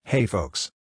Hey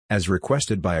folks. As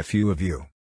requested by a few of you,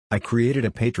 I created a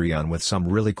Patreon with some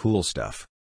really cool stuff.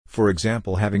 For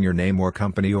example, having your name or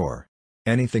company or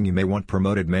anything you may want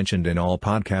promoted mentioned in all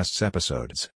podcasts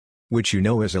episodes. Which you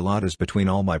know is a lot, as between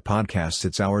all my podcasts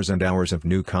it's hours and hours of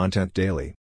new content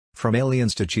daily. From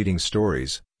aliens to cheating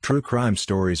stories, true crime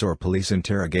stories or police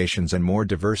interrogations, and more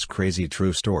diverse crazy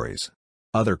true stories.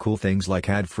 Other cool things like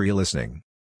ad-free listening.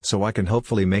 So I can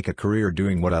hopefully make a career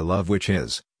doing what I love, which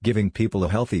is giving people a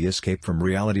healthy escape from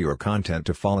reality or content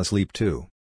to fall asleep to.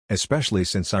 Especially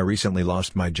since I recently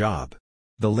lost my job.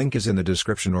 The link is in the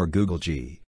description or Google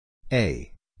G-A-W-I-D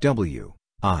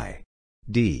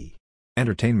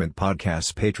Entertainment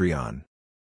Podcasts Patreon.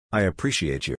 I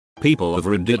appreciate you. People of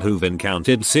Reddit who've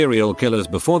encountered serial killers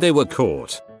before they were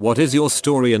caught. What is your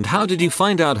story and how did you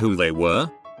find out who they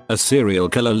were? A serial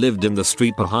killer lived in the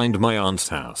street behind my aunt's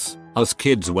house. Us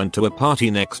kids went to a party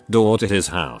next door to his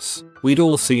house. We'd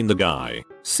all seen the guy.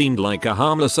 Seemed like a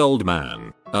harmless old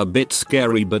man. A bit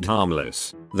scary but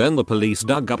harmless. Then the police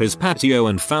dug up his patio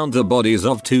and found the bodies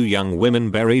of 2 young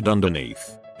women buried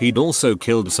underneath. He'd also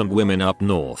killed some women up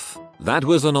north. That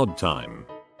was an odd time.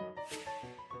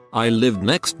 I lived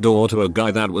next door to a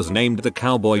guy that was named the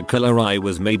Cowboy Killer. I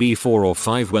was maybe 4 or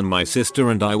 5 when my sister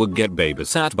and I would get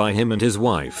babysat by him and his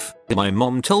wife. My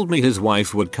mom told me his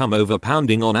wife would come over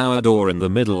pounding on our door in the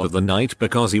middle of the night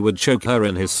because he would choke her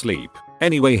in his sleep.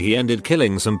 Anyway, he ended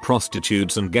killing some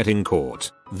prostitutes and getting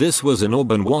caught. This was in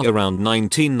Auburn around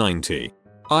 1990.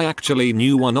 I actually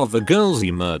knew one of the girls he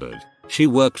murdered. She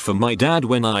worked for my dad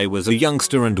when I was a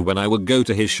youngster, and when I would go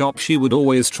to his shop she would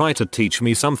always try to teach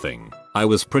me something. I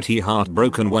was pretty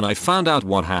heartbroken when I found out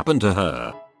what happened to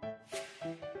her.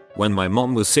 When my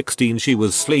mom was 16, she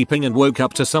was sleeping and woke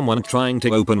up to someone trying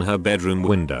to open her bedroom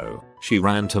window. She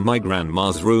ran to my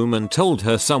grandma's room and told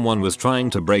her someone was trying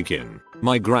to break in.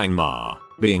 My grandma,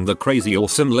 being the crazy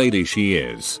awesome lady she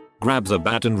is, grabs a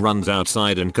bat and runs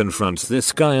outside and confronts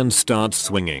this guy and starts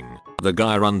swinging. The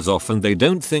guy runs off and they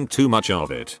don't think too much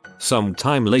of it. Some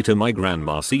time later my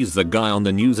grandma sees the guy on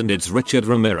the news and it's Richard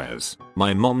Ramirez.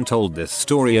 My mom told this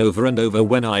story over and over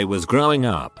when I was growing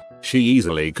up. She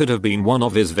easily could have been one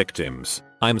of his victims.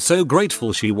 I'm so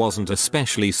grateful she wasn't,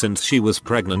 especially since she was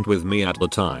pregnant with me at the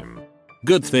time.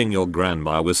 Good thing your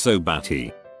grandma was so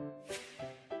batty.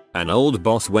 An old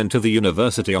boss went to the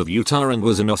University of Utah and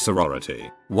was in a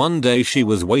sorority. One day she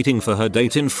was waiting for her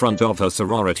date in front of her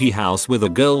sorority house with a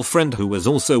girlfriend who was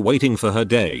also waiting for her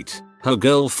date. Her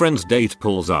girlfriend's date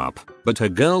pulls up, but her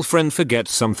girlfriend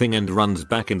forgets something and runs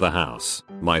back in the house.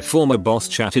 My former boss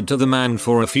chatted to the man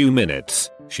for a few minutes.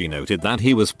 She noted that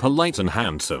he was polite and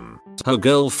handsome. Her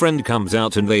girlfriend comes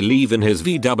out and they leave in his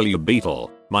VW Beetle.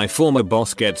 My former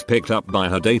boss gets picked up by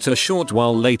her date a short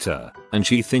while later, and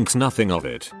she thinks nothing of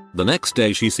it. The next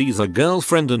day she sees her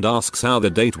girlfriend and asks how the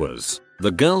date was.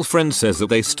 The girlfriend says that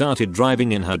they started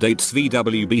driving in her date's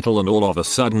VW Beetle and all of a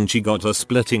sudden she got a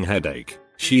splitting headache.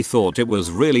 She thought it was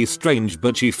really strange,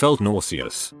 but she felt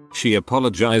nauseous. She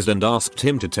apologized and asked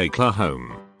him to take her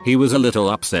home. He was a little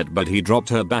upset, but he dropped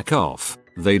her back off.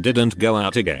 They didn't go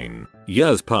out again.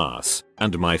 Years pass,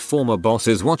 and my former boss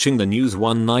is watching the news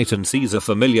one night and sees a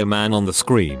familiar man on the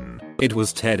screen. It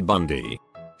was Ted Bundy.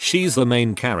 She's the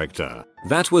main character.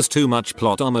 That was too much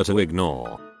plot armor to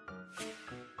ignore.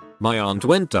 My aunt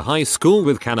went to high school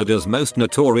with Canada's most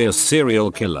notorious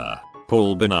serial killer,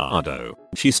 Paul Bernardo.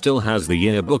 She still has the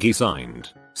yearbook he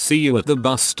signed. See you at the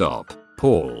bus stop,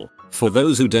 Paul. For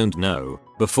those who don't know,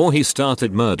 before he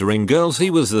started murdering girls he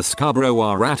was the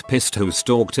Scarborough rapist who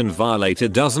stalked and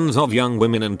violated dozens of young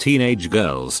women and teenage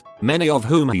girls, many of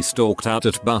whom he stalked out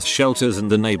at bus shelters in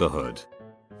the neighborhood.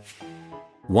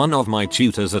 One of my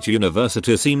tutors at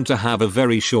university seemed to have a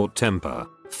very short temper.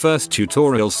 First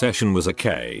tutorial session was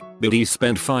okay, but he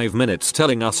spent 5 minutes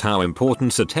telling us how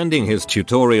important attending his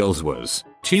tutorials was.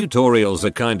 Tutorials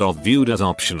are kind of viewed as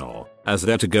optional, as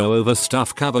they're to go over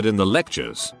stuff covered in the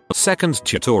lectures. Second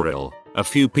tutorial, a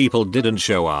few people didn't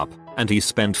show up, and he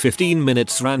spent 15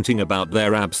 minutes ranting about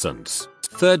their absence.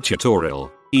 Third tutorial,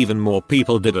 even more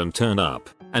people didn't turn up,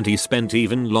 and he spent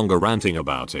even longer ranting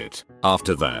about it.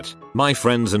 After that, my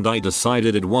friends and I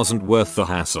decided it wasn't worth the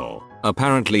hassle.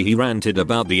 Apparently he ranted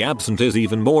about the absentees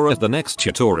even more at the next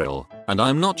tutorial, and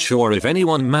I'm not sure if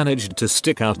anyone managed to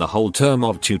stick out the whole term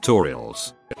of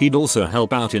tutorials. He'd also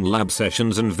help out in lab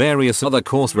sessions and various other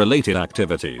course-related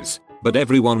activities, but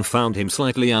everyone found him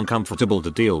slightly uncomfortable to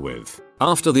deal with.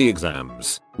 After the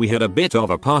exams, we had a bit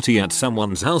of a party at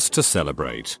someone's house to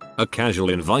celebrate. A casual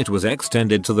invite was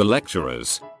extended to the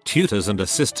lecturers, tutors and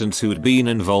assistants who'd been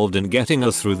involved in getting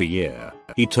us through the year.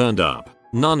 He turned up.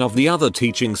 None of the other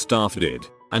teaching staff did,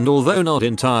 and although not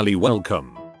entirely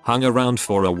welcome, Hung around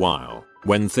for a while.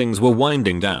 When things were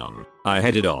winding down, I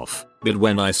headed off, but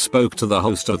when I spoke to the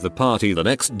host of the party the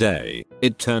next day,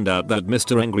 it turned out that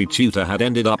Mr. Angry Tutor had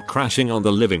ended up crashing on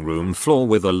the living room floor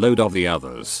with a load of the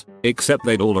others, except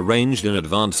they'd all arranged in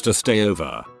advance to stay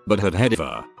over, but had head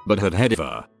over.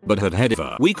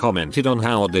 We commented on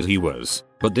how odd he was,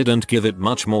 but didn't give it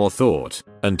much more thought,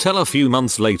 until a few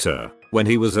months later, when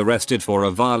he was arrested for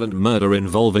a violent murder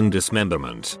involving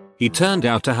dismemberment. He turned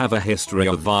out to have a history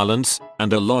of violence,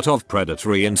 and a lot of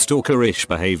predatory and stalkerish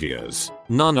behaviors.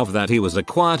 None of that. He was a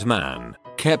quiet man,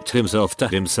 kept himself to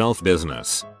himself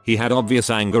business. He had obvious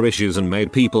anger issues and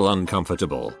made people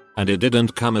uncomfortable, and it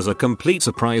didn't come as a complete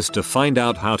surprise to find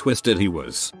out how twisted he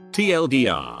was.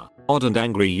 TLDR, Odd and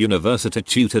Angry University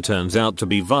Tutor turns out to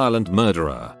be violent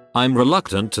murderer. I'm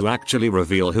reluctant to actually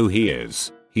reveal who he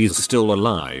is. He's still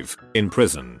alive, in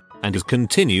prison, and has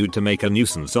continued to make a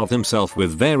nuisance of himself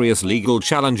with various legal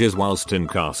challenges whilst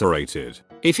incarcerated.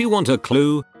 If you want a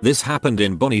clue, this happened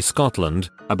in Bonnie, Scotland,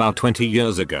 about 20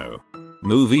 years ago.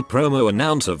 Movie promo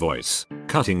announcer voice.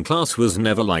 Cutting class was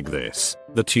never like this.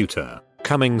 The Tutor.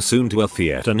 Coming soon to a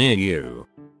theater near you.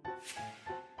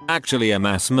 Actually a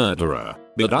mass murderer,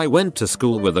 but I went to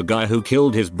school with a guy who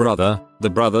killed his brother, the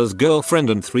brother's girlfriend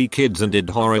and 3 kids and did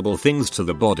horrible things to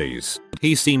the bodies.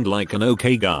 He seemed like an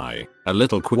okay guy, a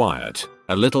little quiet,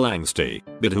 a little angsty,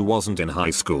 but who wasn't in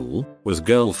high school, was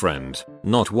girlfriend,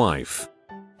 not wife.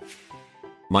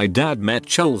 My dad met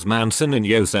Charles Manson in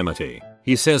Yosemite.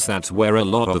 He says that's where a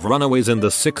lot of runaways in the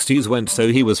 60s went, so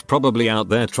he was probably out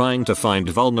there trying to find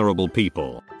vulnerable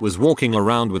people. Was walking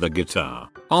around with a guitar.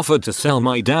 Offered to sell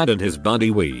my dad and his buddy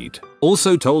weed.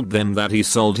 Also told them that he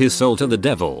sold his soul to the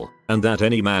devil, and that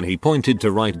any man he pointed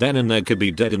to right then and there could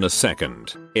be dead in a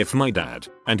second. If my dad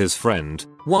and his friend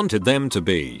wanted them to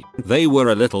be. They were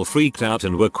a little freaked out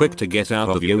and were quick to get out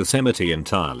of Yosemite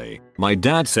entirely. My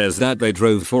dad says that they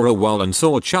drove for a while and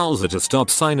saw Charles at a stop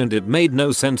sign and it made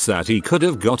no sense that he could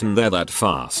have gotten there that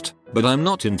fast. But I'm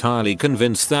not entirely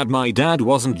convinced that my dad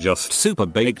wasn't just super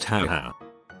baked, haha.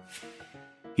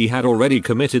 He had already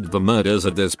committed the murders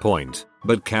at this point,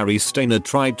 but Carrie Stainer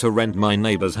tried to rent my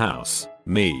neighbor's house.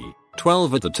 Me,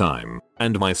 12 at the time,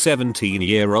 and my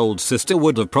 17-year-old sister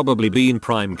would have probably been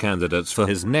prime candidates for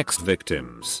his next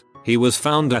victims. He was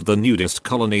found at the nudist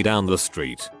colony down the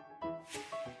street.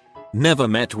 Never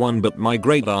met one, but my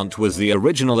great aunt was the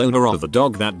original owner of the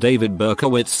dog that David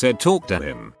Berkowitz said talked to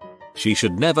him. She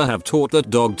should never have taught that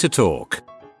dog to talk.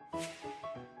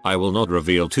 I will not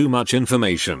reveal too much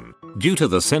information, due to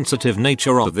the sensitive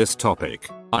nature of this topic.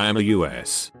 I am a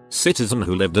US citizen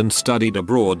who lived and studied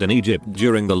abroad in Egypt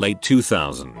during the late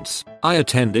 2000s. I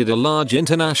attended a large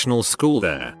international school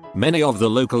there. Many of the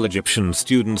local Egyptian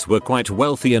students were quite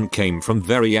wealthy and came from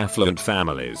very affluent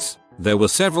families. There were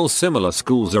several similar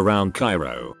schools around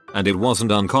Cairo, and it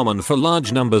wasn't uncommon for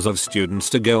large numbers of students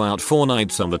to go out for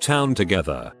nights on the town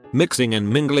together, mixing and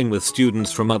mingling with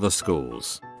students from other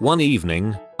schools. One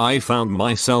evening, I found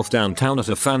myself downtown at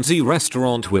a fancy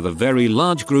restaurant with a very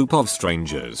large group of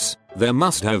strangers. There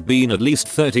must have been at least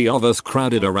 30 of us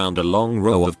crowded around a long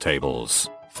row of tables.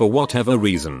 For whatever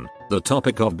reason, the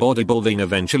topic of bodybuilding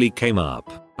eventually came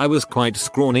up. I was quite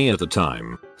scrawny at the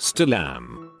time, still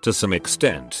am, to some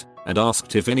extent, and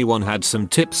asked if anyone had some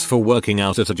tips for working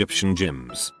out at Egyptian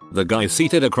gyms. The guy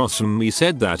seated across from me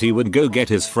said that he would go get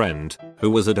his friend, who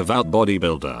was a devout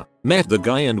bodybuilder. Met the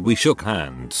guy and we shook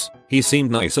hands. He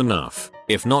seemed nice enough,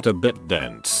 if not a bit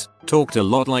dense. Talked a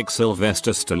lot like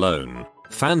Sylvester Stallone.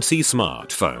 Fancy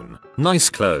smartphone, nice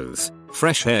clothes,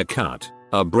 fresh haircut,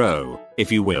 a bro, if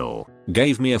you will.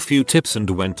 Gave me a few tips and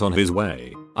went on his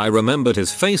way. I remembered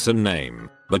his face and name,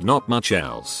 but not much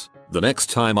else. The next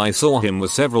time I saw him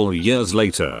was several years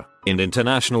later, in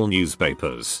international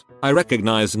newspapers. I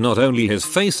recognized not only his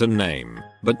face and name,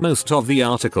 but most of the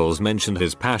articles mentioned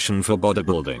his passion for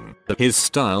bodybuilding. His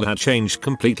style had changed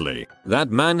completely. That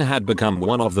man had become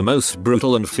one of the most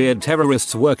brutal and feared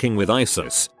terrorists working with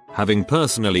ISIS, having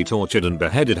personally tortured and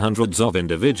beheaded hundreds of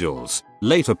individuals,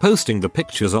 later posting the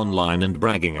pictures online and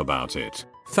bragging about it.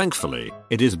 Thankfully,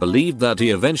 it is believed that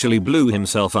he eventually blew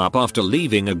himself up after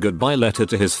leaving a goodbye letter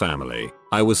to his family.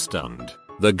 I was stunned.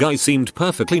 The guy seemed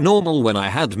perfectly normal when I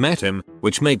had met him,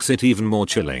 which makes it even more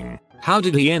chilling. How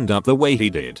did he end up the way he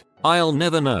did? I'll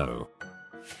never know.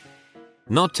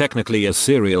 Not technically a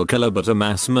serial killer but a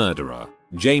mass murderer.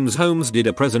 James Holmes did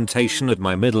a presentation at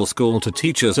my middle school to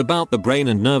teach us about the brain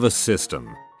and nervous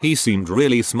system. He seemed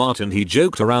really smart and he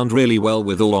joked around really well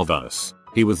with all of us.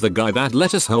 He was the guy that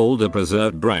let us hold a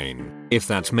preserved brain, if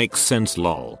that makes sense,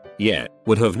 lol. Yeah,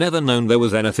 would have never known there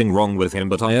was anything wrong with him,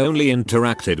 but I only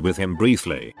interacted with him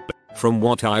briefly. From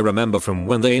what I remember from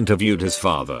when they interviewed his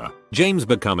father, James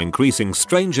became increasing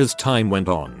strange as time went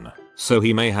on, so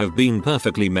he may have been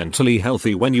perfectly mentally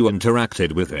healthy when you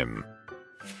interacted with him.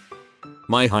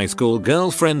 My high school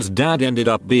girlfriend's dad ended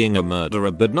up being a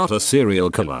murderer but not a serial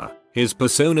killer. His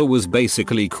persona was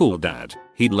basically cool dad.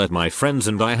 He'd let my friends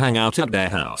and I hang out at their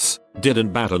house.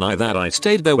 Didn't bat an eye that I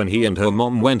stayed there when he and her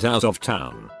mom went out of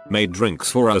town. Made drinks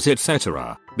for us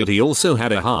etc. But he also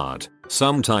had a hard,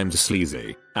 sometimes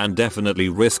sleazy, and definitely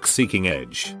risk-seeking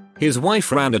edge. His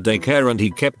wife ran a daycare and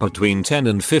he kept between 10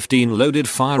 and 15 loaded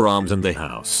firearms in the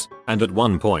house. And at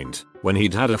one point, when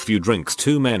he'd had a few drinks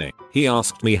too many, he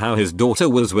asked me how his daughter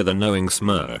was with a knowing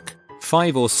smirk.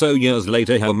 5 or so years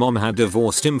later her mom had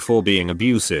divorced him for being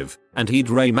abusive, and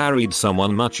he'd remarried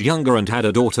someone much younger and had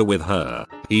a daughter with her.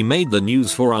 He made the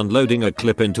news for unloading a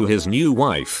clip into his new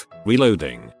wife,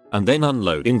 reloading, and then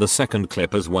unloading the second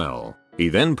clip as well. He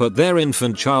then put their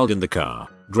infant child in the car,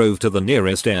 drove to the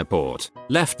nearest airport,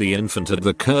 left the infant at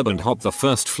the curb and hopped the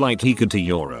first flight he could to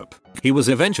Europe. He was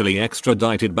eventually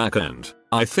extradited back and,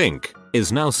 I think,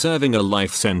 is now serving a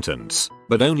life sentence,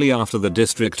 but only after the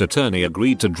district attorney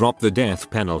agreed to drop the death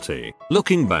penalty.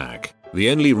 Looking back, the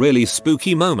only really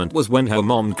spooky moment was when her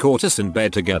mom caught us in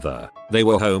bed together. They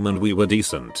were home and we were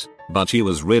decent, but she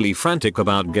was really frantic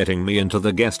about getting me into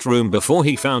the guest room before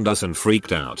he found us and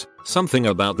freaked out. Something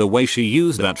about the way she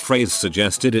used that phrase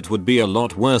suggested it would be a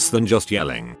lot worse than just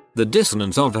yelling. The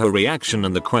dissonance of her reaction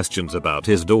and the questions about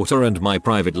his daughter and my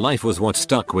private life was what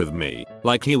stuck with me,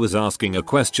 like he was asking a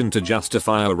question to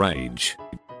justify our rage.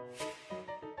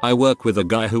 I work with a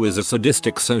guy who is a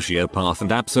sadistic sociopath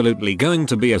and absolutely going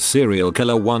to be a serial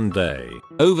killer one day.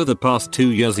 Over the past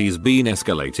 2 years he's been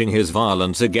escalating his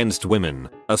violence against women,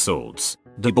 assaults,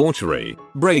 debauchery,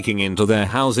 breaking into their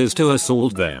houses to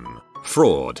assault them,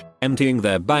 fraud, emptying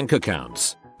their bank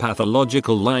accounts,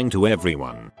 pathological lying to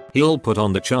everyone. He'll put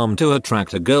on the charm to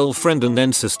attract a girlfriend and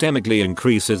then systemically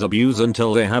increase his abuse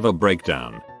until they have a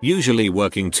breakdown, usually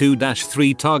working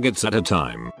 2-3 targets at a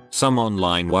time, some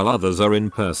online while others are in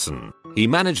person. He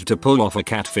managed to pull off a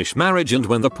catfish marriage and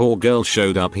when the poor girl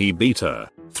showed up he beat her,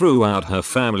 threw out her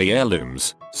family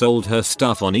heirlooms, sold her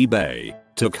stuff on eBay,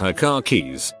 took her car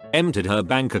keys, emptied her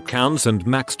bank accounts and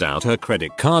maxed out her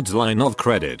credit card's line of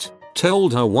credit.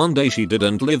 Told her one day she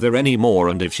didn't live there anymore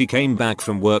and if she came back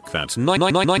from work that night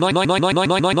and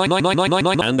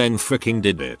then freaking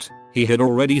did it. He had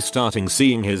already starting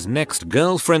seeing his next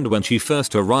girlfriend when she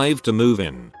first arrived to move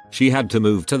in. She had to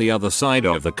move to the other side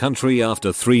of the country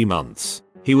after 3 months.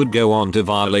 He would go on to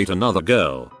violate another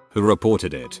girl, who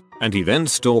reported it, and he then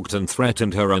stalked and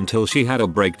threatened her until she had a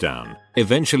breakdown,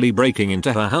 eventually breaking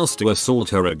into her house to assault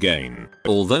her again.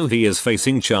 Although he is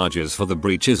facing charges for the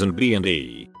breaches and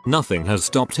B&E, nothing has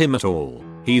stopped him at all.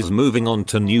 He's moving on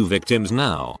to new victims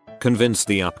now, convinced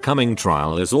the upcoming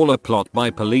trial is all a plot by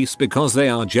police because they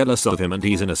are jealous of him and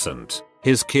he's innocent.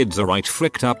 His kids are right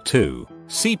fricked up too.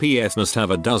 CPS must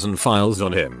have a dozen files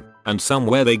on him, and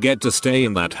somewhere they get to stay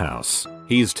in that house.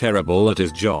 He's terrible at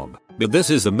his job, but this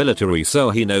is the military so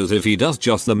he knows if he does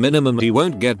just the minimum he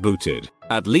won't get booted,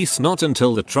 at least not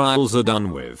until the trials are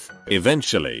done with.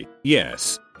 Eventually,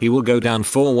 yes, he will go down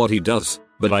for what he does,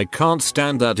 but I can't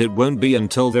stand that it won't be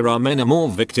until there are many more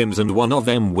victims and one of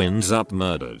them winds up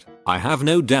murdered. I have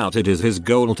no doubt it is his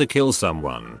goal to kill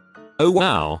someone. Oh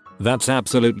wow, that's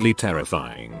absolutely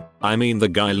terrifying. I mean the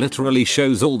guy literally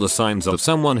shows all the signs of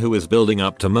someone who is building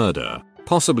up to murder,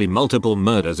 possibly multiple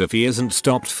murders if he isn't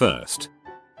stopped first.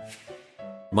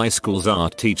 My school's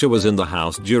art teacher was in the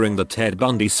house during the Ted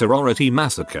Bundy sorority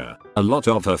massacre. A lot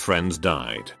of her friends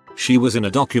died. She was in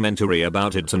a documentary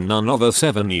about it and none of us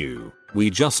ever knew. We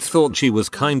just thought she was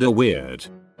kinda weird.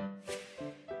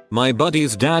 My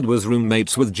buddy's dad was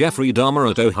roommates with Jeffrey Dahmer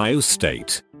at Ohio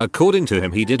State. According to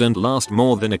him he didn't last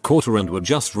more than a quarter and would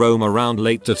just roam around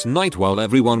late at night while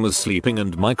everyone was sleeping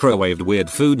and microwaved weird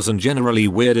foods and generally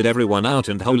weirded everyone out,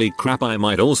 and holy crap, I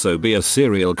might also be a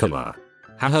serial killer.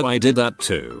 Haha, I did that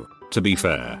too. To be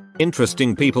fair,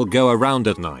 interesting people go around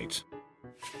at night.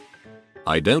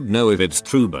 I don't know if it's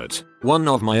true, but one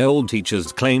of my old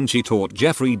teachers claimed she taught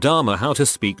Jeffrey Dahmer how to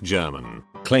speak German.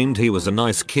 Claimed he was a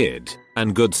nice kid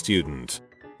and good student.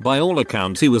 By all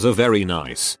accounts he was a very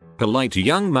nice, polite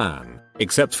young man,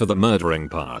 except for the murdering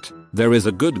part. There is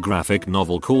a good graphic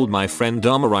novel called My Friend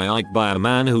Dahmer Ike by a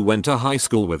man who went to high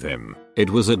school with him.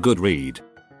 It was a good read.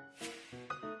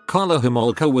 Carla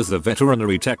Homolka was the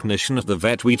veterinary technician at the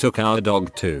vet we took our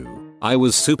dog to. I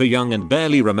was super young and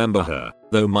barely remember her,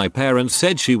 though my parents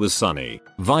said she was sunny,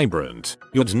 vibrant,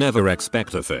 you'd never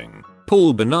expect a thing.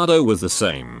 Paul Bernardo was the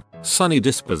same, sunny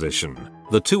disposition,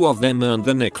 The two of them earned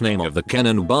the nickname of the Ken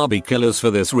and Barbie killers for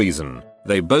this reason.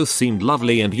 They both seemed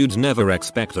lovely and you'd never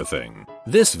expect a thing.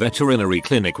 This veterinary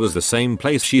clinic was the same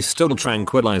place she stole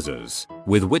tranquilizers,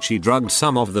 with which he drugged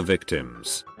some of the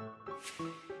victims.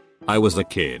 I was a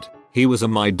kid. He was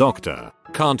my doctor.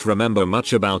 Can't remember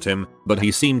much about him, but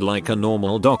he seemed like a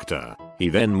normal doctor. He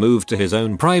then moved to his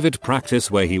own private practice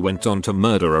where he went on to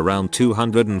murder around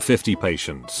 250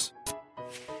 patients.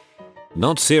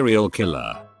 Not serial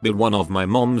killer, but one of my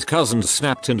mom's cousins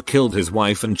snapped and killed his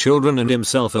wife and children and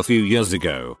himself a few years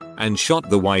ago, and shot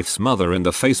the wife's mother in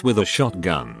the face with a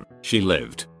shotgun. She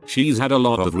lived. She's had a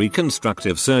lot of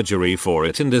reconstructive surgery for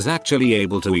it and is actually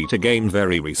able to eat again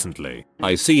very recently.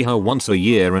 I see her once a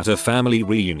year at a family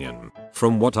reunion.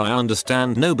 From what I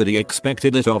understand, nobody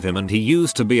expected it of him and he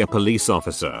used to be a police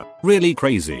officer. Really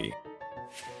crazy.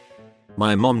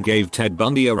 My mom gave Ted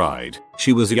Bundy a ride.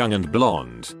 She was young and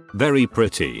blonde, very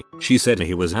pretty. She said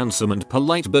he was handsome and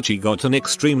polite, but she got an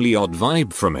extremely odd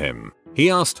vibe from him. He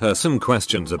asked her some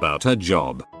questions about her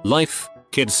job, life,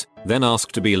 kids, then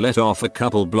asked to be let off a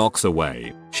couple blocks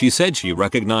away. She said she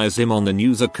recognized him on the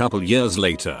news a couple years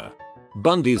later.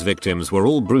 Bundy's victims were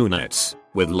all brunettes,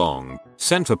 with long,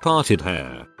 center-parted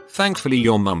hair. Thankfully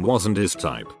your mum wasn't his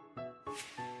type.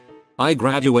 I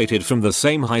graduated from the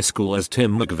same high school as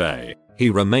Tim McVeigh. He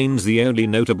remains the only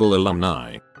notable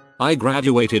alumni. I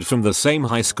graduated from the same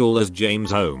high school as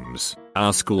James Holmes.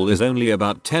 Our school is only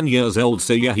about 10 years old,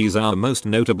 so yeah, he's our most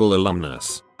notable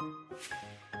alumnus.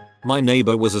 My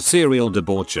neighbor was a serial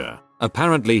debaucher.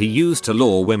 Apparently he used to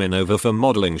lure women over for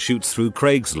modeling shoots through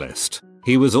Craigslist.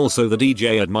 He was also the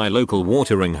DJ at my local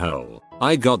watering hole.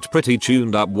 I got pretty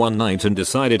tuned up one night and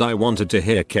decided I wanted to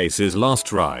hear Case's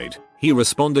Last Ride. He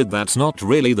responded, "That's not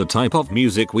really the type of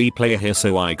music we play here,"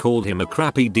 so I called him a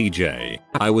crappy DJ.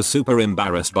 I was super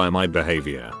embarrassed by my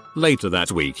behavior. Later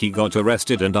that week he got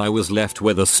arrested and I was left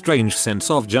with a strange sense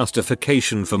of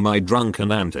justification for my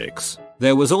drunken antics.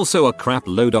 There was also a crap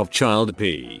load of child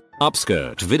pee,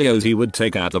 upskirt videos he would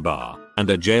take at a bar, and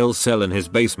a jail cell in his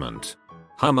basement.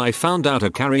 I found out a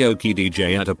karaoke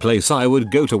DJ at a place I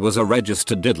would go to was a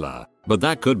registered diddler, but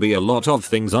that could be a lot of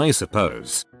things, I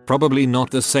suppose. Probably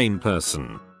not the same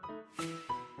person.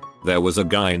 There was a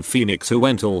guy in Phoenix who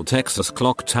went all Texas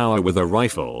clock tower with a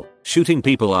rifle, shooting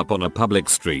people up on a public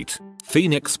street.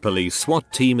 Phoenix police SWAT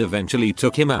team eventually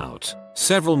took him out.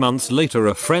 Several months later,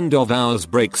 a friend of ours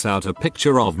breaks out a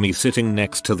picture of me sitting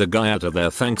next to the guy at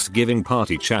their Thanksgiving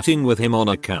party chatting with him on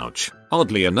a couch.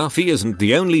 Oddly enough, he isn't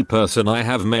the only person I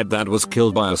have met that was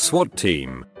killed by a SWAT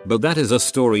team, but that is a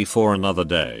story for another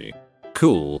day.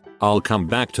 Cool, I'll come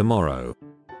back tomorrow.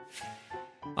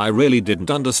 I really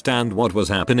didn't understand what was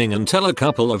happening until a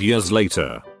couple of years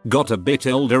later. Got a bit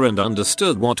older and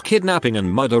understood what kidnapping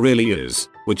and murder really is,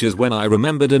 which is when I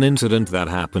remembered an incident that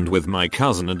happened with my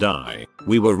cousin and I.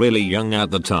 We were really young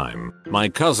at the time. My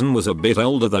cousin was a bit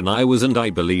older than I was and I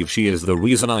believe she is the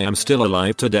reason I am still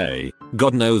alive today.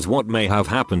 God knows what may have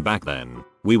happened back then.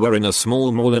 We were in a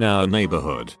small mall in our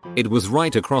neighborhood. It was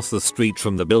right across the street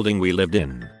from the building we lived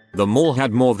in. The mall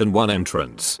had more than one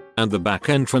entrance, and the back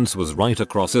entrance was right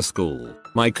across a school.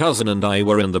 My cousin and I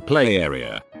were in the play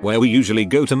area, where we usually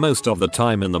go to most of the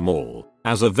time in the mall,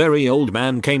 as a very old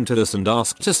man came to us and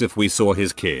asked us if we saw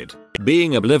his kid.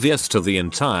 Being oblivious to the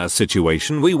entire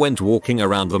situation, we went walking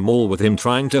around the mall with him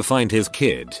trying to find his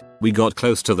kid. We got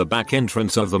close to the back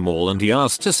entrance of the mall and he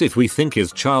asked us if we think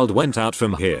his child went out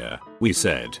from here. We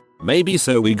said, maybe,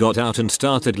 so we got out and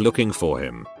started looking for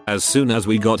him. As soon as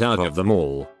we got out of the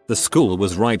mall, the school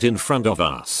was right in front of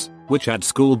us, which had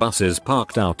school buses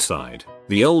parked outside.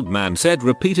 The old man said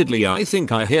repeatedly, "I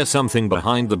think I hear something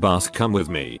behind the bus, come with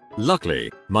me."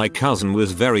 Luckily, my cousin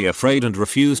was very afraid and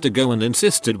refused to go and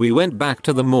insisted we went back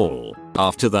to the mall.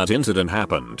 After that incident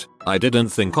happened, I didn't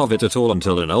think of it at all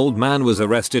until an old man was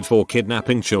arrested for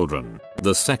kidnapping children.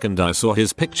 The second I saw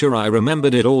his picture, I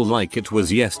remembered it all like it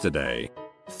was yesterday.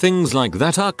 Things like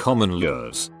that are common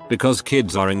lures, because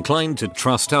kids are inclined to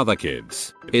trust other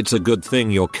kids. It's a good thing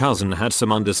your cousin had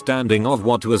some understanding of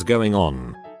what was going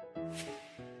on.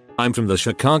 I'm from the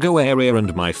Chicago area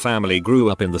and my family grew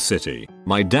up in the city.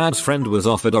 My dad's friend was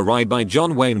offered a ride by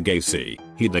John Wayne Gacy.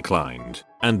 He declined.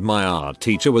 And my art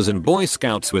teacher was in Boy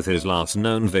Scouts with his last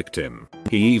known victim.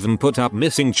 He even put up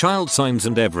missing child signs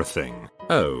and everything.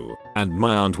 Oh, and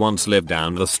my aunt once lived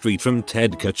down the street from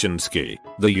Ted Kaczynski,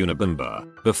 the Unabomber,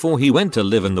 before he went to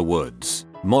live in the woods.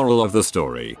 Moral of the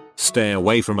story: stay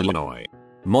away from Illinois.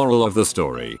 Moral of the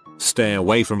story: stay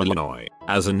away from Illinois.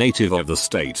 As a native of the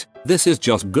state, this is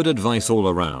just good advice all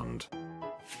around.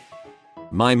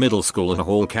 My middle school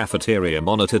hall cafeteria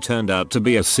monitor turned out to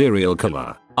be a serial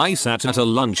killer. I sat at a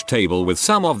lunch table with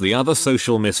some of the other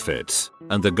social misfits,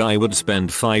 and the guy would spend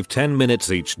 5-10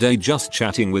 minutes each day just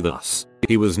chatting with us.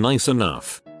 He was nice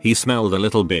enough, he smelled a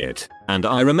little bit, and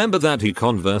I remember that he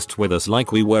conversed with us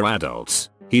like we were adults.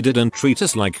 He didn't treat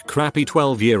us like crappy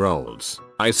 12-year-olds.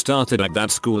 I started at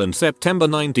that school in September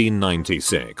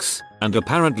 1996, and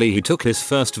apparently he took his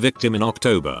first victim in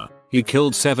October. He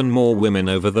killed 7 more women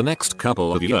over the next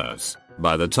couple of years.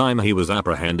 By the time he was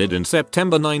apprehended in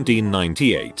September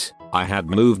 1998, I had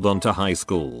moved on to high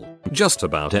school. Just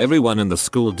about everyone in the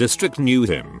school district knew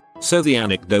him, so the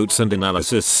anecdotes and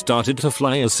analysis started to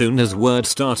fly as soon as word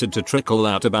started to trickle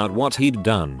out about what he'd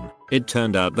done. It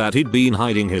turned out that he'd been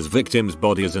hiding his victims'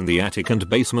 bodies in the attic and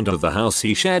basement of the house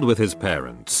he shared with his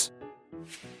parents.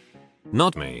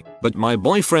 Not me, but my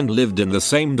boyfriend lived in the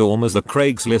same dorm as the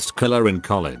Craigslist killer in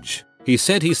college. He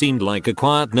said he seemed like a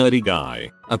quiet nerdy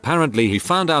guy. Apparently he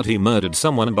found out he murdered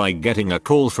someone by getting a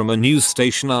call from a news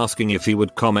station asking if he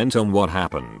would comment on what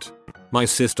happened. My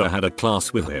sister had a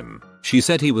class with him. She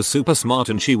said he was super smart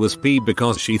and she was peeved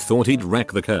because she thought he'd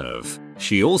wreck the curve.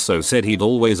 She also said he'd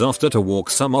always offer to walk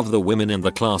some of the women in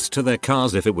the class to their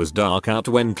cars if it was dark out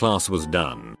when class was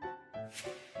done.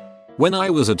 When I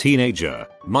was a teenager,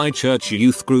 my church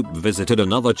youth group visited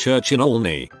another church in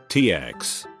Olney,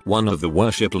 TX. One of the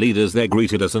worship leaders there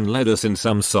greeted us and led us in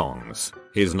some songs.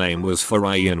 His name was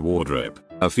Farian Wardrip.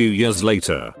 A few years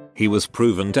later, he was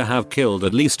proven to have killed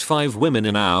at least 5 women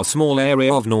in our small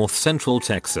area of north central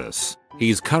Texas.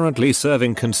 He's currently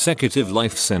serving consecutive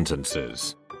life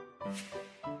sentences.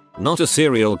 Not a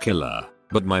serial killer,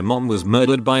 but my mom was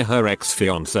murdered by her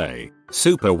ex-fiancé.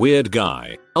 Super weird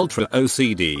guy, ultra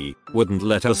OCD, wouldn't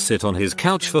let us sit on his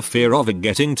couch for fear of it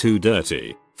getting too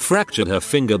dirty. Fractured her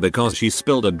finger because she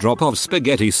spilled a drop of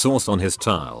spaghetti sauce on his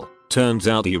tile. Turns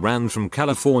out he ran from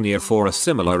California for a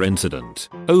similar incident.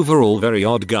 Overall very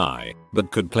odd guy, but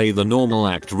could play the normal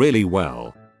act really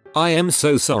well. I am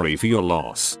so sorry for your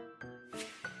loss.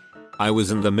 I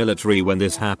was in the military when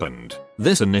this happened.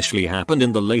 This initially happened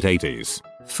in the late 80s.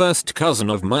 First cousin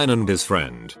of mine and his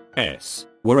friend, S,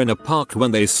 were in a park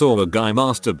when they saw a guy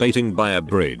masturbating by a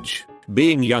bridge.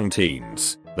 Being young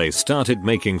teens, they started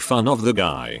making fun of the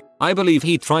guy. I believe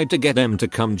he tried to get them to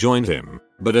come join him,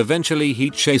 but eventually he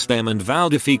chased them and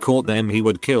vowed if he caught them he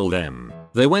would kill them.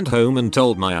 They went home and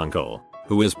told my uncle,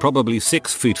 who is probably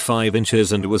 6 feet 5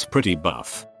 inches and was pretty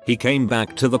buff. He came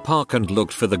back to the park and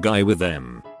looked for the guy with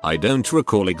them. I don't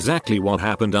recall exactly what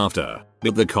happened after,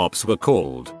 but the cops were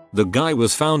called. The guy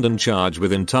was found and charged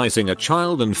with enticing a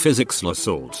child and physical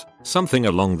assault, something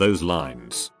along those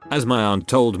lines. As my aunt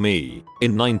told me,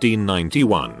 in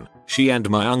 1991, she and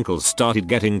my uncle started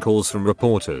getting calls from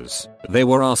reporters. They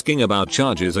were asking about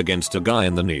charges against a guy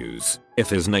in the news, if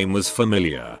his name was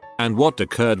familiar, and what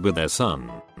occurred with their son.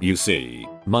 You see,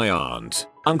 my aunt,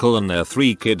 uncle and their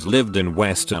 3 kids lived in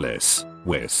West Allis,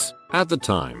 Wis. At the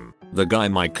time, the guy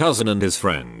my cousin and his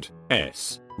friend,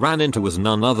 S, ran into was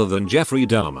none other than Jeffrey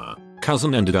Dahmer.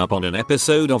 Cousin ended up on an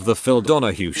episode of the Phil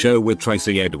Donahue Show with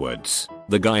Tracy Edwards,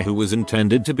 the guy who was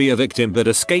intended to be a victim but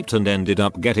escaped and ended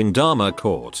up getting Dahmer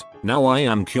caught. Now I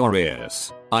am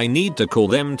curious. I need to call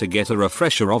them to get a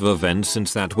refresher of events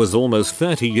since that was almost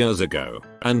 30 years ago,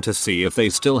 and to see if they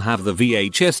still have the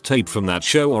VHS tape from that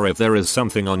show or if there is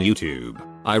something on YouTube.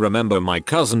 I remember my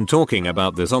cousin talking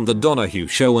about this on the Donahue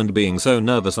Show and being so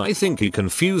nervous I think he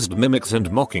confused mimics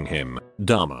and mocking him,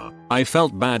 Dahmer. I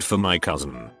felt bad for my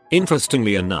cousin.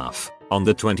 Interestingly enough, on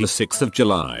the 26th of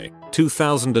July,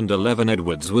 2011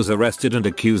 Edwards was arrested and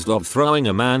accused of throwing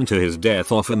a man to his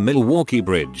death off a Milwaukee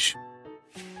bridge.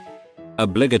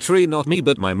 Obligatory not me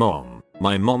but my mom.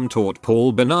 My mom taught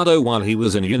Paul Bernardo while he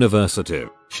was in university.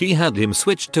 She had him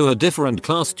switched to a different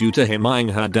class due to him eyeing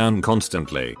her down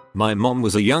constantly. My mom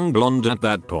was a young blonde at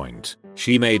that point.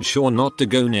 She made sure not to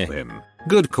go near him.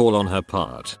 Good call on her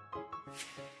part.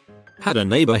 Had a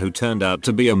neighbor who turned out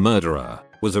to be a murderer,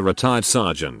 was a retired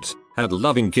sergeant, had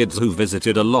loving kids who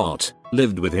visited a lot,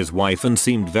 lived with his wife and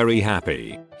seemed very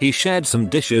happy. He shared some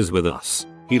dishes with us.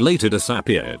 He later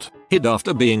disappeared, hid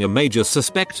after being a major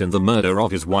suspect in the murder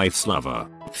of his wife's lover.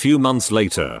 Few months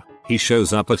later, he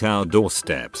shows up at our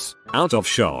doorsteps. Out of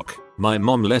shock, my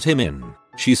mom let him in.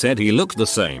 She said he looked the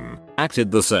same,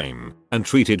 acted the same, and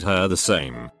treated her the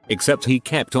same, except he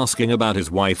kept asking about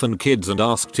his wife and kids and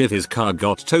asked if his car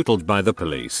got totaled by the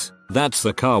police. That's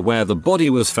the car where the body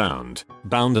was found,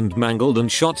 bound and mangled and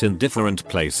shot in different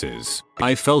places.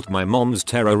 I felt my mom's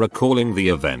terror recalling the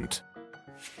event.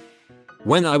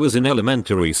 When I was in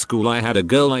elementary school, I had a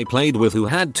girl I played with who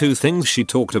had two things she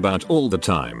talked about all the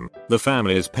time: the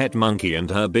family's pet monkey and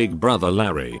her big brother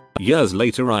Larry. Years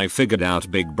later I figured out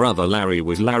big brother Larry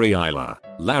was Larry Eiler.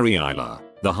 Larry Eiler,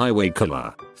 the highway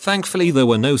killer. Thankfully there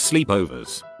were no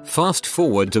sleepovers. Fast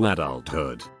forward to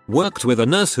adulthood. Worked with a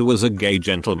nurse who was a gay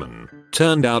gentleman.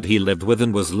 Turned out he lived with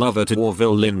and was lover to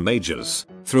Orville Lynn Majors.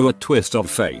 Through a twist of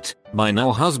fate, my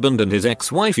now husband and his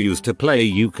ex-wife used to play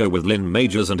euchre with Lynn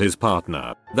Majors and his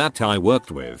partner, that I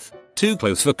worked with. Too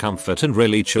close for comfort and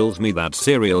really chills me that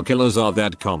serial killers are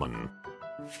that common.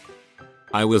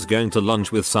 I was going to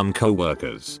lunch with some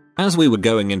co-workers. As we were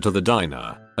going into the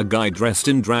diner, a guy dressed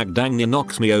in drag dangly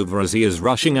knocks me over as he is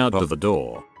rushing out of the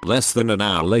door. Less than an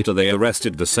hour later they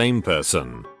arrested the same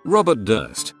person, Robert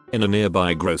Durst, in a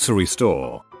nearby grocery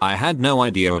store. I had no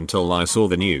idea until I saw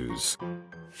the news.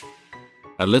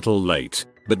 A little late,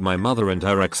 but my mother and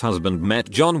her ex-husband met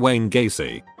John Wayne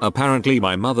Gacy. Apparently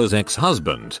my mother's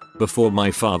ex-husband, before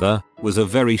my father, was a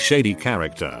very shady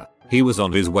character. He was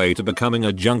on his way to becoming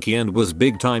a junkie and was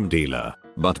big-time dealer.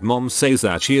 But mom says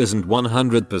that she isn't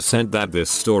 100% that this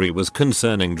story was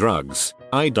concerning drugs.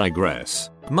 I digress.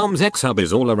 Mom's ex-hub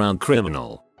is all around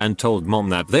criminal, and told mom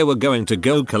that they were going to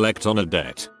go collect on a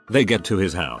debt. They get to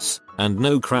his house, and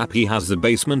no crap, he has the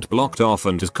basement blocked off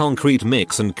and his concrete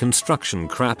mix and construction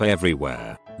crap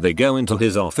everywhere. They go into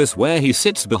his office where he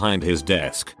sits behind his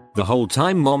desk. The whole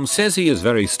time mom says he is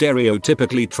very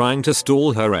stereotypically trying to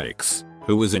stall her ex,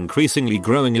 who was increasingly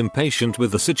growing impatient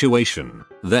with the situation.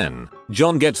 Then,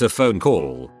 John gets a phone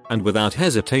call, and without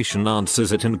hesitation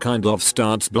answers it and kind of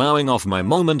starts blowing off my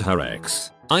mom and her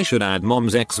ex. I should add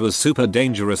mom's ex was super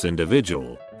dangerous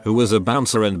individual, who was a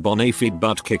bouncer and bona fide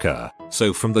butt kicker,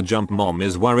 so from the jump mom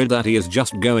is worried that he is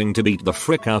just going to beat the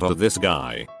frick out of this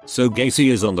guy. So Gacy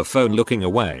is on the phone looking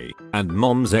away, and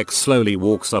mom's ex slowly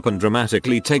walks up and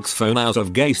dramatically takes phone out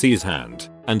of Gacy's hand,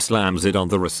 and slams it on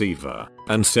the receiver,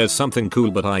 and says something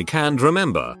cool but I can't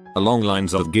remember, along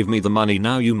lines of "Give me the money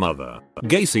now you mother."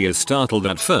 Gacy is startled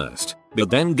at first, but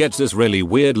then gets this really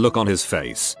weird look on his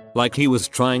face, like he was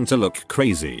trying to look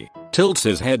crazy, tilts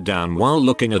his head down while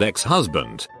looking at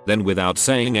ex-husband, then without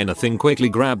saying anything quickly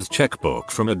grabs checkbook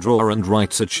from a drawer and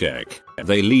writes a check.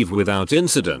 They leave without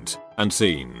incident and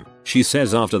scene. She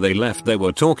says after they left they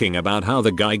were talking about how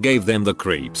the guy gave them the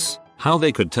creeps, how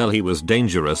they could tell he was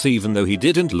dangerous even though he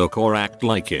didn't look or act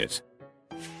like it.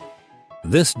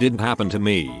 This didn't happen to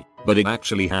me, but it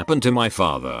actually happened to my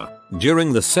father.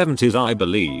 During the 70s I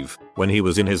believe, when he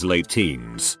was in his late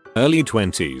teens, early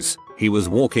 20s, he was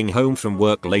walking home from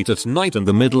work late at night in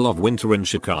the middle of winter in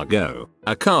Chicago.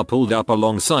 A car pulled up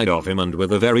alongside of him and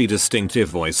with a very distinctive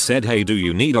voice said, "Hey, do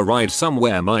you need a ride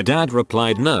somewhere?" My dad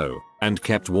replied no, and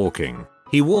kept walking.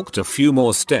 He walked a few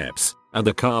more steps, and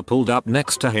the car pulled up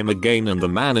next to him again and the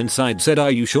man inside said,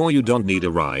 "Are you sure you don't need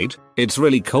a ride? It's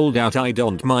really cold out, I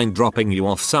don't mind dropping you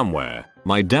off somewhere."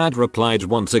 My dad replied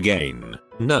once again,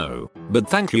 "No, but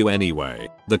thank you anyway."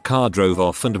 The car drove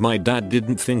off and my dad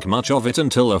didn't think much of it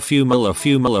until the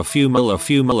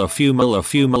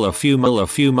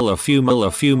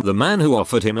man who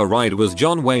offered him a ride was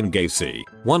John Wayne Gacy,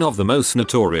 one of the most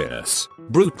notorious,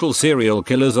 brutal serial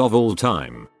killers of all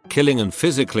time, killing and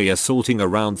physically assaulting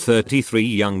around 33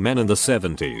 young men in the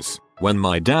 70s. When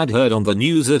my dad heard on the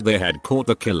news that they had caught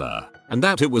the killer, and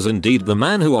that it was indeed the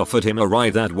man who offered him a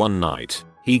ride that one night,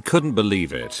 he couldn't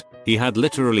believe it. He had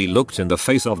literally looked in the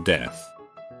face of death.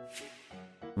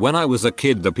 When I was a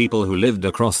kid, the people who lived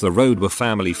across the road were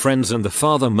family friends and the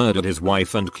father murdered his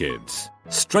wife and kids.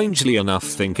 Strangely enough,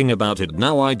 thinking about it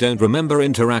now, I don't remember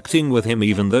interacting with him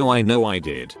even though I know I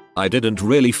did. I didn't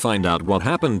really find out what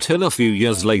happened till a few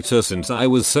years later since I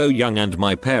was so young and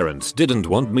my parents didn't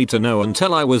want me to know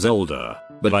until I was older.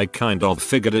 But I kind of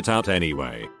figured it out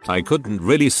anyway. I couldn't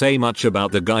really say much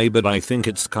about the guy, but I think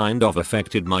it's kind of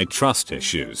affected my trust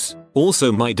issues.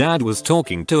 Also, my dad was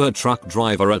talking to a truck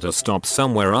driver at a stop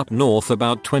somewhere up north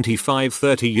about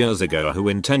 25-30 years ago who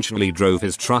intentionally drove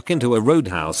his truck into a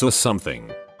roadhouse or something.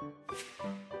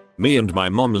 Me and my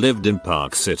mom lived in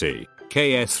Park City,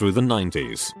 KS through the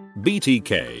 90s.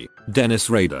 BTK, Dennis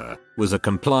Rader, was a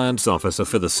compliance officer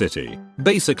for the city.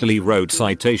 Basically wrote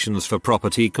citations for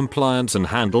property compliance and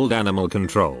handled animal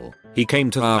control. He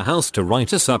came to our house to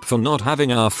write us up for not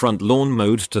having our front lawn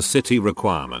mowed to city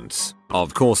requirements.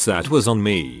 Of course that was on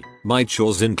me. My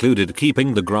chores included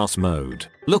keeping the grass mowed.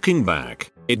 Looking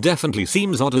back, it definitely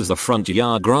seems odd as the front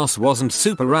yard grass wasn't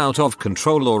super out of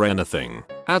control or anything.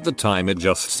 At the time it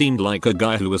just seemed like a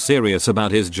guy who was serious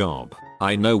about his job.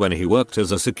 I know when he worked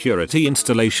as a security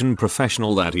installation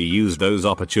professional that he used those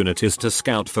opportunities to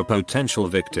scout for potential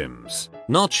victims.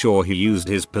 Not sure he used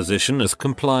his position as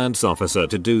compliance officer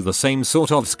to do the same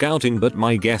sort of scouting, but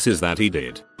my guess is that he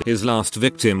did. His last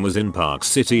victim was in Park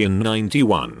City in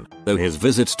 '91, though his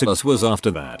visit to us was after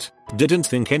that. Didn't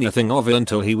think anything of it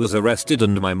until he was arrested,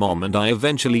 and my mom and I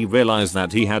eventually realized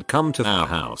that he had come to our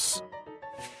house.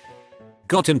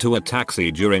 Got into a taxi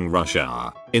during rush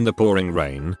hour, in the pouring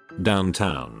rain,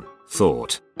 downtown.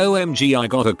 Thought, OMG, I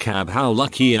got a cab, how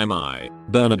lucky am I?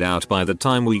 Burned out by the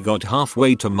time we got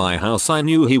halfway to my house. I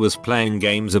knew he was playing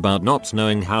games about not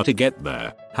knowing how to get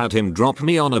there. Had him drop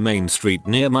me on a main street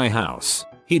near my house.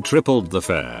 He tripled the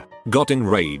fare. Got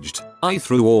enraged. I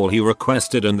threw all he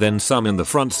requested and then some in the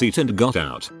front seat and got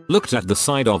out. Looked at the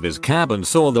side of his cab and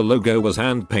saw the logo was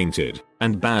hand painted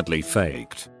and badly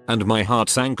faked. And my heart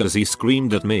sank as he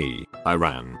screamed at me. I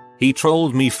ran. He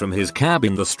trolled me from his cab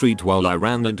in the street while I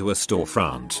ran into a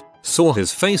storefront. Saw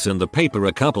his face in the paper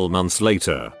a couple months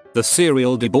later. The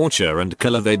serial debaucher and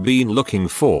killer they'd been looking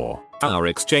for. Our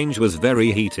exchange was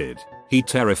very heated. He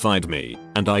terrified me,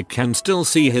 and I can still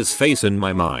see his face in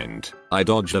my mind. I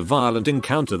dodged a violent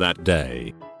encounter that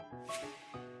day.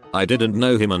 I didn't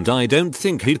know him and I don't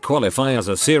think he'd qualify as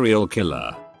a serial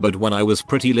killer. But when I was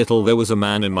pretty little there was a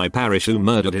man in my parish who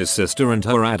murdered his sister and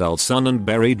her adult son and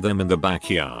buried them in the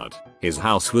backyard. His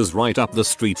house was right up the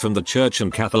street from the church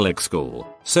and Catholic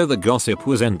school, so the gossip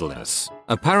was endless.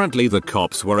 Apparently the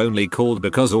cops were only called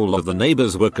because all of the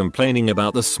neighbors were complaining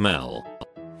about the smell.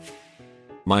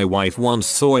 My wife once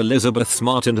saw Elizabeth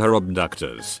Smart and her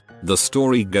abductors. The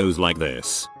story goes like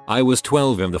this. I was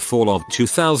 12 in the fall of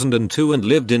 2002 and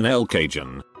lived in El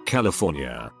Cajon,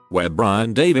 California, where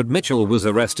Brian David Mitchell was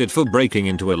arrested for breaking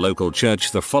into a local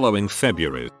church the following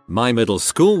February. My middle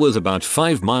school was about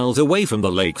 5 miles away from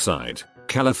the Lakeside,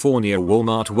 California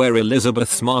Walmart where Elizabeth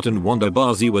Smart and Wanda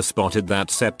Bazi were spotted that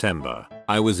September.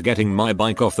 I was getting my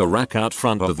bike off the rack out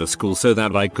front of the school so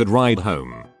that I could ride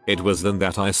home. It was then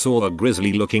that I saw a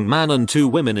grisly looking man and two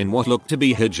women in what looked to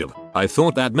be hijab. I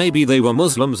thought that maybe they were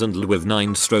Muslims, and with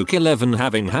 9/11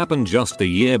 having happened just the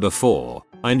year before,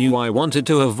 I knew I wanted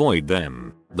to avoid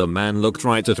them. The man looked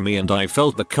right at me and I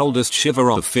felt the coldest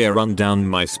shiver of fear run down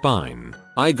my spine.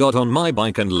 I got on my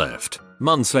bike and left.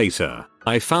 Months later,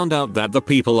 I found out that the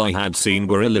people I had seen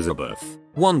were Elizabeth,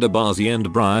 Wanda Bazi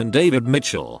and Brian David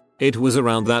Mitchell. It was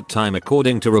around that time,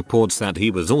 according to reports, that he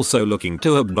was also looking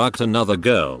to abduct another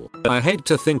girl. I hate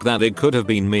to think that it could have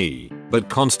been me, but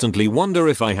constantly wonder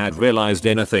if I had realized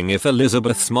anything if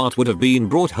Elizabeth Smart would have been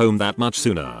brought home that much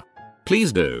sooner.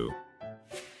 Please do.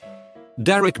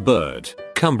 Derek Bird,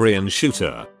 Cumbrian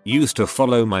shooter, used to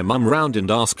follow my mum round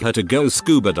and ask her to go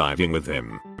scuba diving with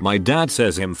him. My dad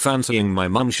says him fancying my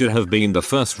mum should have been the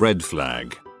first red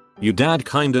flag. Your dad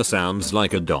kinda sounds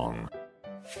like a dong.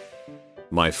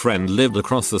 My friend lived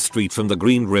across the street from the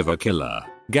Green River Killer,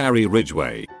 Gary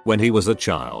Ridgway, when he was a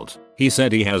child. He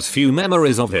said he has few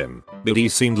memories of him, but he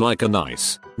seemed like a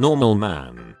nice, normal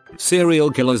man.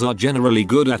 Serial killers are generally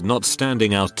good at not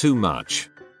standing out too much.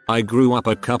 I grew up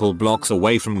a couple blocks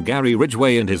away from Gary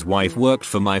Ridgway and his wife worked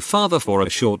for my father for a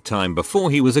short time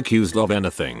before he was accused of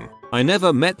anything. I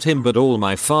never met him, but all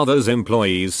my father's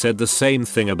employees said the same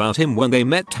thing about him when they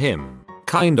met him.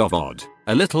 Kind of odd,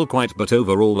 a little quiet, but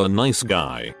overall a nice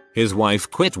guy. His wife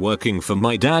quit working for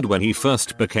my dad when he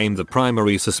first became the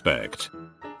primary suspect.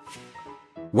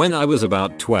 When I was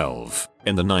about 12,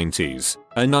 in the 90s,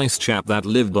 a nice chap that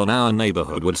lived on our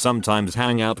neighborhood would sometimes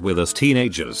hang out with us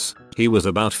teenagers. He was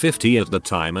about 50 at the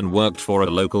time and worked for a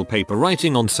local paper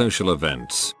writing on social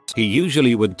events. He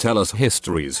usually would tell us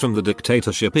histories from the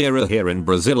dictatorship era here in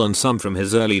Brazil and some from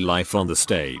his early life on the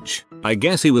stage. I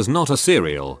guess he was not a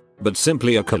serial, but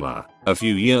simply a killer. A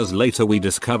few years later we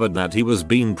discovered that he was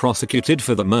being prosecuted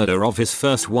for the murder of his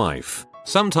first wife,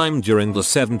 sometime during the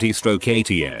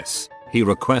 70s/80s. He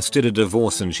requested a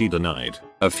divorce and she denied.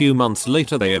 A few months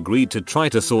later they agreed to try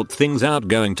to sort things out,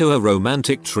 going to a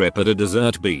romantic trip at a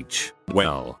desert beach.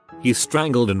 Well, he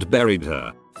strangled and buried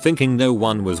her, thinking no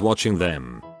one was watching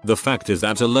them. The fact is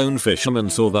that a lone fisherman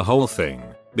saw the whole thing,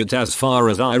 but as far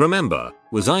as I remember,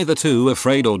 was either too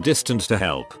afraid or distant to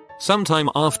help. Sometime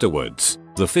afterwards,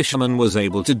 the fisherman was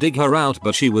able to dig her out,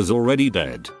 but she was already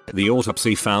dead. The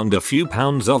autopsy found a few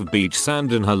pounds of beach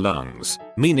sand in her lungs,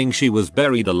 meaning she was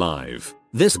buried alive.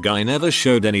 This guy never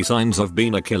showed any signs of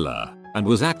being a killer. and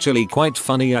was actually quite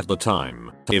funny at the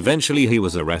time. Eventually he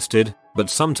was arrested, but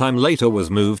sometime later was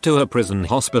moved to a prison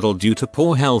hospital due to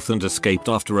poor health and escaped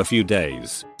after a few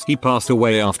days. He passed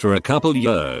away after a couple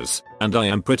years, and I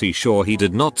am pretty sure he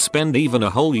did not spend even a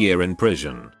whole year in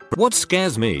prison. What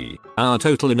scares me? Our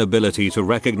total inability to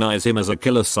recognize him as a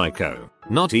killer psycho.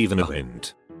 Not even a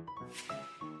hint.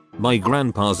 My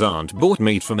grandpa's aunt bought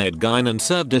meat from Ed Gein and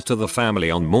served it to the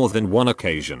family on more than one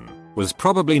occasion. Was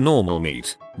probably normal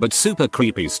meat, but super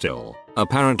creepy still.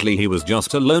 Apparently he was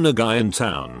just a loner guy in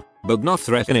town, but not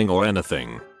threatening or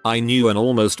anything. I knew an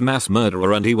almost mass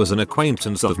murderer and he was an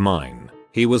acquaintance of mine.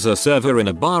 He was a server in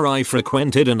a bar I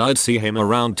frequented and I'd see him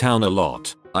around town a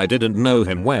lot. I didn't know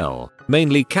him well,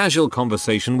 mainly casual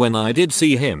conversation when I did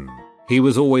see him. He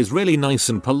was always really nice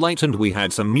and polite and we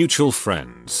had some mutual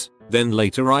friends. Then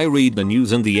later I read the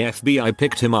news and the FBI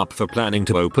picked him up for planning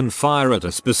to open fire at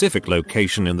a specific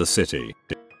location in the city.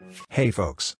 Hey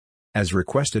folks. As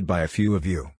requested by a few of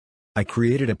you, I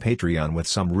created a Patreon with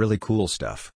some really cool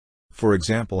stuff. For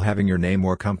example, having your name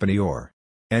or company or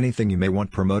anything you may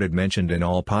want promoted mentioned in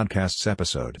all podcasts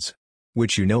episodes.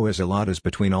 Which you know is a lot, as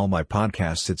between all my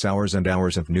podcasts it's hours and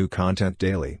hours of new content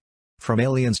daily. From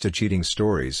aliens to cheating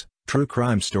stories, true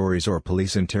crime stories or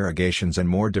police interrogations and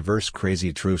more diverse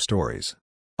crazy true stories.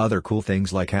 Other cool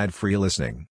things like ad-free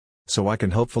listening. So I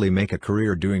can hopefully make a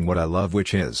career doing what I love,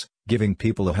 which is giving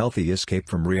people a healthy escape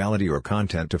from reality or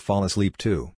content to fall asleep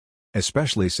to.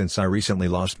 Especially since I recently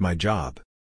lost my job.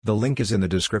 The link is in the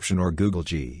description or Google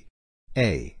G-A-W-I-D.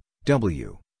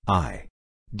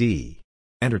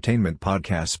 Entertainment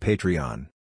Podcasts Patreon.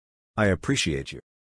 I appreciate you.